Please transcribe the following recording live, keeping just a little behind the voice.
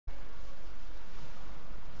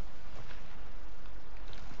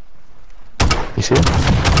You see him?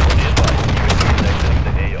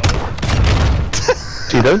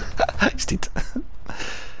 Is he down? He's dead.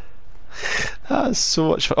 That's so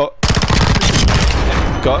much fun. Oh.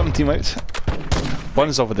 Got him, teammates.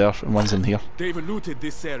 One's over there and one's in here. They've looted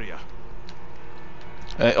this area.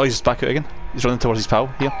 Oh, he's back out again. He's running towards his pal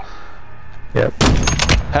here. Yep.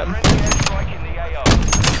 Hit him.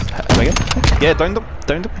 Hit him again. Yeah, downed him.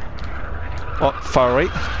 Downed him. Oh, far right.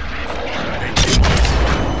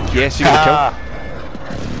 Yes, you got a kill.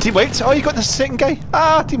 Teammates. Oh, you got the second guy.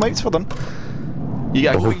 Ah, teammates, well done. You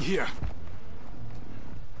got a Going here.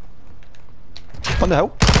 On the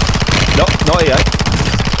hill. No, not AI.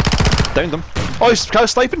 Downed him. Oh, he's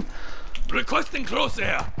sniping. Requesting close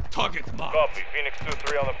air. Target marked. Copy. Phoenix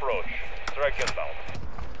 2-3 on approach. Strike inbound.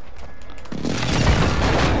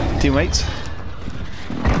 Teammates.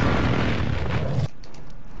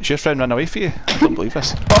 Is your friend run away for you? I don't believe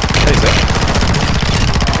this. Oh, there's it.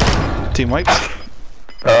 Teammates.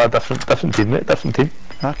 Different team, mate. Different team.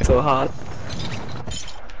 Okay. So hard.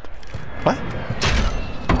 What?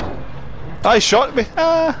 Oh, he shot at me.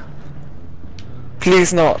 Ah.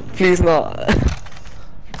 Please not. Please not. Is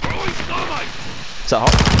that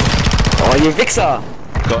hot? Oh, you Vixar!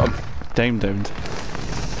 Got him. Downed.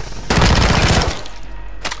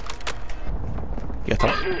 Get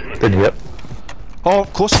up. Didn't hit. Oh,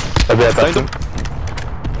 close. A bit Downed him. different.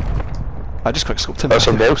 I just quick scoped him. That's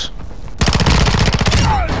somebody else.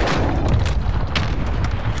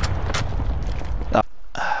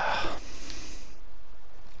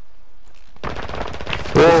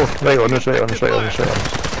 Oh, right on us, right on us, right on us, right on us.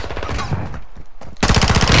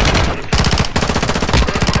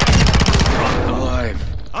 Alive.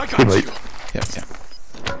 I got Teammate. you.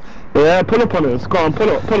 Yeah. Yeah, pull up on us. Go on, pull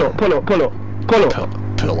up. Pull up. Pull up.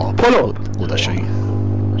 Load of shit.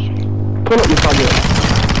 Pull up, you faggot.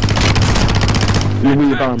 You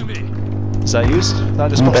wee bam. Is that used? That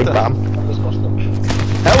just Big cost it. bam.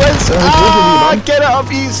 It wins! Ah, get it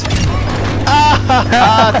up, ease!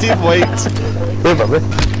 Ah, teammates! Where were we?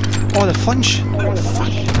 Oh, the flinch! Oh, the fuck!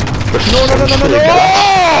 No!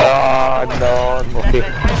 Ah, no, okay.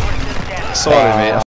 Sorry, mate.